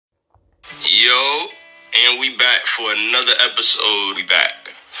Yo, and we back for another episode.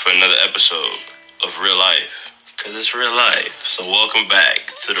 Of Real Life, because it's real life. So welcome back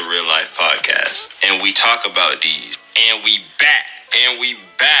to the Real Life Podcast. And we talk about these. And we back.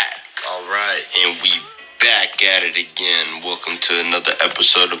 All right. And we back at it again. Welcome to another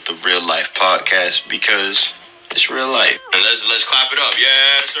episode of the Real Life Podcast, because it's real life. And let's clap it up.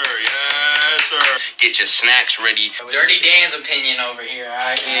 Yes, sir. Yes, sir. Get your snacks ready. Dirty Dan's opinion over here,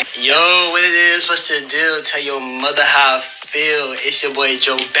 alright? Yo, what it is? What's the deal? Tell your mother how I feel. It's your boy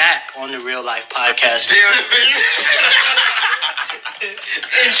Joe back on the Real Life Podcast.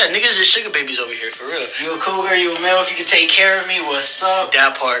 Niggas are sugar babies over here, for real. You a cougar, you a male, if you can take care of me, what's up?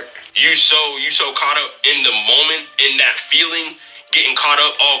 That part. You so caught up in the moment, in that feeling, getting caught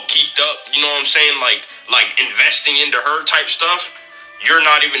up, all geeked up, you know what I'm saying? Like investing into her type stuff. You're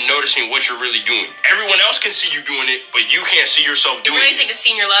not even noticing what you're really doing. Everyone else can see you doing it, but you can't see yourself doing it. You really think a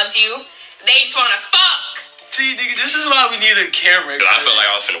senior loves you? They just want to fuck. See, nigga, this is why we need a camera. I felt like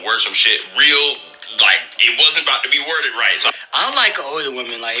I was finna word some shit real, like it wasn't about to be worded right. So I like older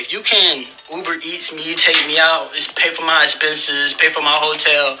women. Like, if you can Uber Eats me, take me out, just pay for my expenses, pay for my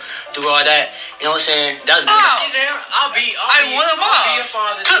hotel, do all that, you know what I'm saying? That's good. I'll be a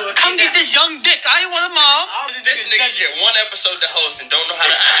father to a Come get this young dick. I ain't want a mom. this nigga get one episode to host and don't know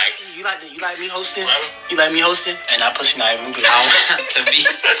how to act. You like me hosting? You like me hosting? And that pussy not even good. to be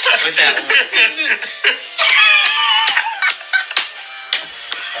with that one.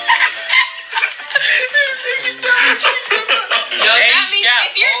 That means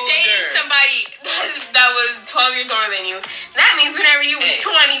if you're dating somebody that was 12 years older than you, that means whenever you was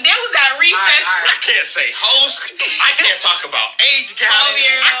 20, there was that recess. I can't say host. I can't talk about age gap. I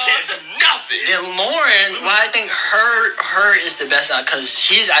can't do nothing. Then Lauren, well, I think her is the best out because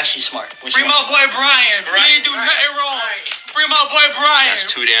she's actually smart. Free my boy Brian. He ain't do nothing wrong. Free my boy Brian. That's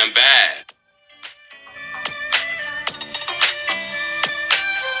too damn bad.